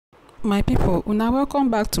My people, una welcome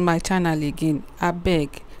back to my channel again.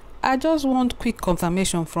 Abeg, I just want quick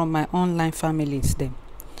confirmation from my online families dem.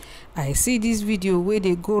 I see this video where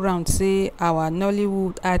they go round say our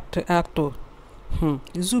Nollywood actor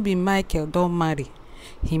Zubby Michael don marry.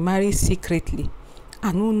 He married secretly.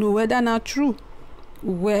 I no know whether na true,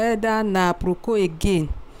 whether na proko again,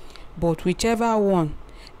 but whichever one,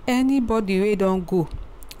 anybody wey don go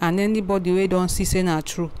and anybody wey don see say na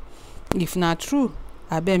true. If na true,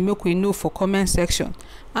 abeg make we know for comment section,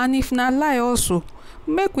 and if na lie also,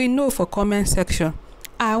 make we know for comment section.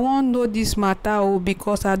 I wan know this matter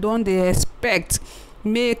because I don dey expect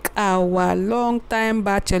make our long time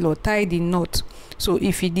bachelor tie the knot. So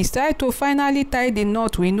if he decide to finally tie the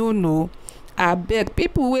knot, we no know. Abeg,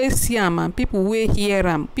 people wey see am and people wey hear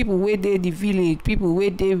am, people wey dey the village, people wey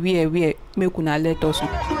dey where, make una let us know.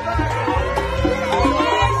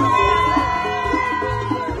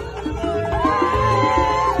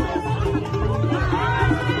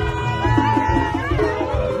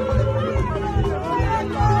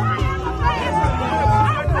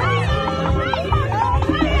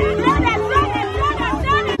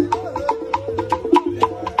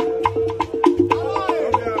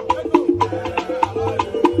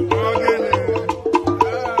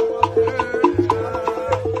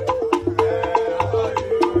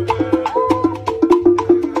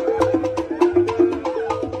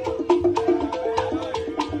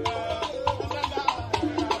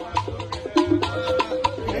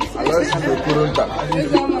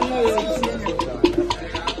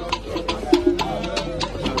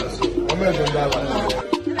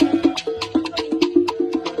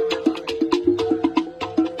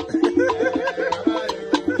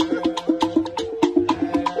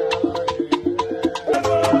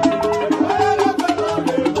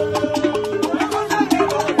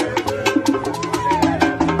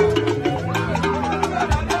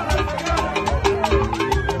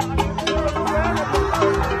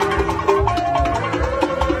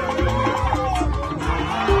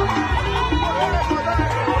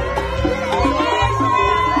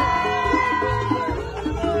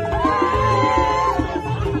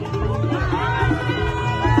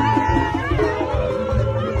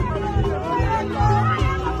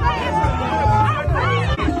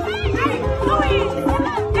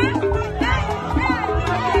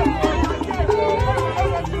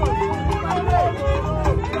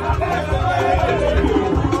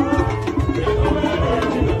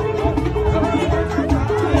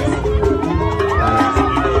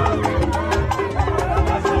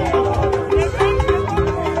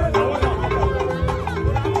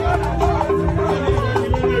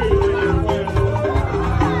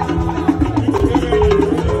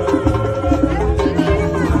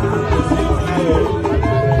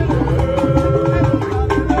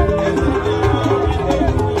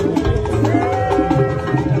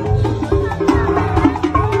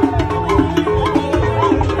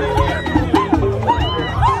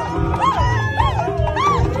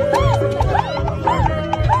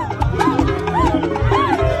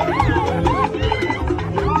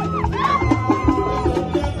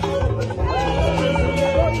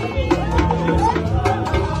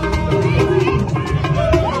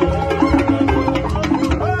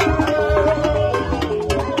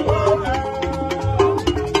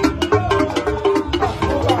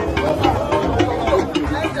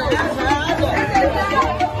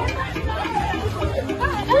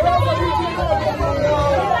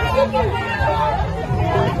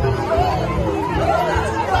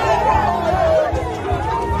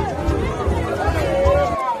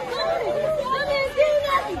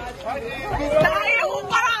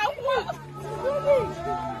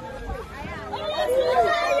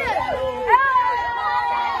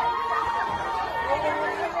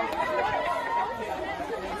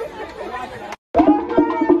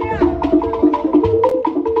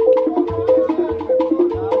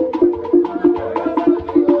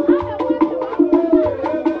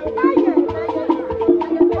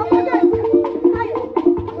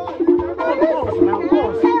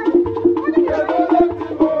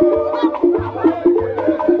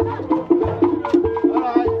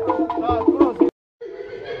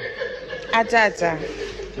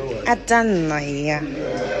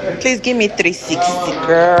 Please give me 360,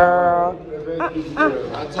 girl.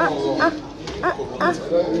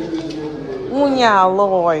 Unya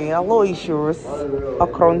Aloy shoes. A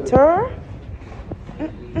counter.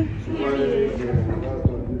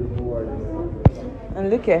 And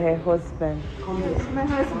look at her husband. My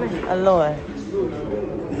husband. Aloy.